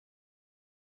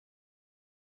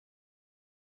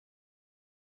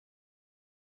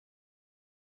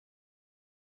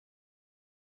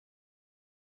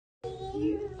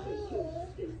Morning,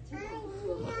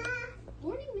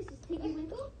 Mrs. Piggy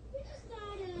Winkle. We just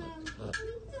thought,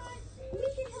 we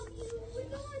could help you with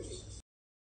the laundry.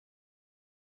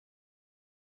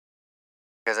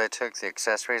 Because I took the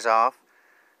accessories off,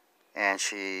 and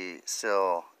she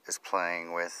still is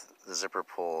playing with the zipper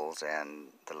pulls and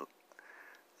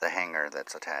the hanger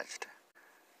that's attached.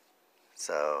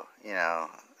 So, you know,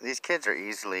 these kids are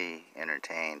easily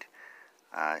entertained.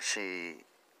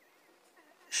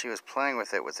 She was playing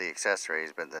with it with the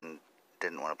accessories, but then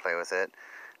didn't want to play with it.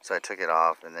 So I took it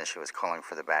off, and then she was calling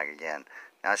for the bag again.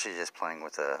 Now she's just playing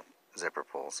with the zipper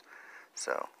pulls.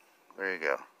 So, there you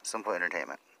go. Simple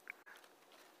entertainment.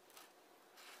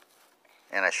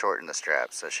 And I shortened the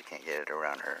strap so she can't get it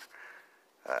around her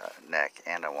neck,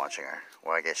 and I'm watching her.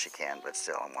 Well, I guess she can, but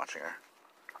still I'm watching her.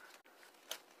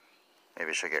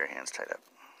 Maybe she'll get her hands tied up.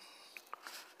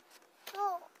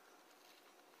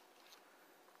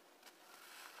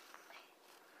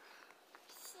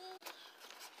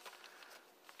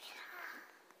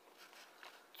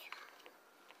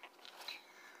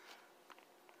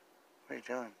 What are you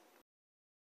doing?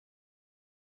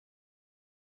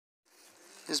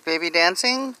 Is baby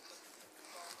dancing?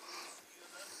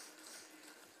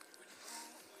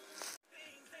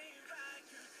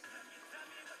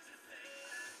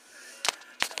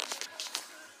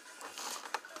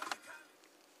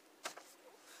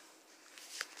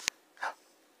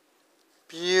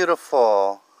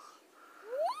 Beautiful.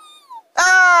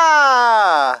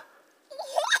 Ah!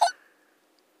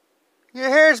 Your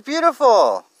hair is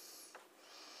beautiful.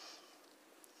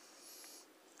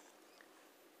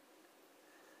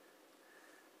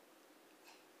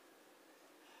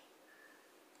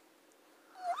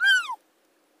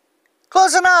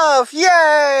 Close enough!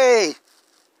 Yay!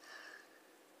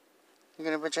 You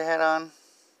gonna put your hat on?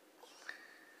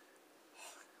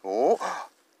 Oh,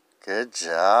 good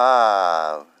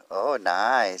job. Oh,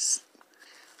 nice.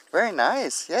 Very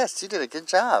nice. Yes, you did a good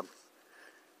job.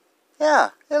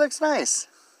 Yeah, it looks nice.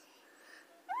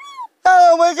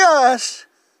 Oh my gosh!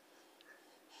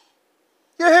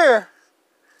 Your hair.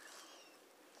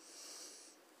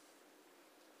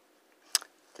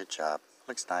 Good job.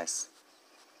 Looks nice.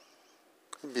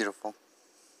 Beautiful.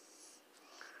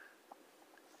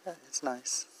 Yeah, it's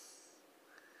nice.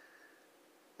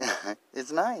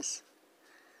 It's nice.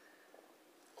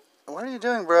 What are you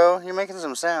doing, bro? You're making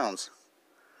some sounds.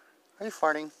 Are you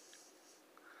farting?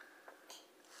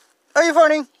 Are you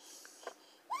farting?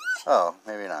 Oh,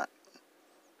 maybe not.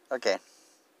 Okay.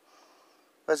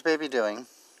 What's baby doing?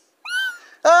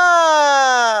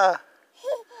 Ah!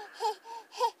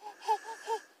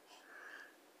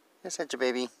 Here's such a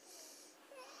baby.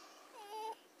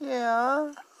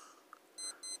 Yeah.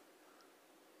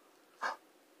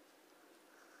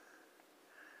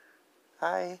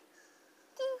 Hi.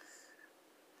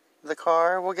 The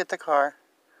car. We'll get the car.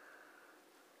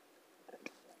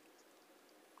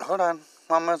 Hold on.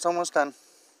 Mama's almost done.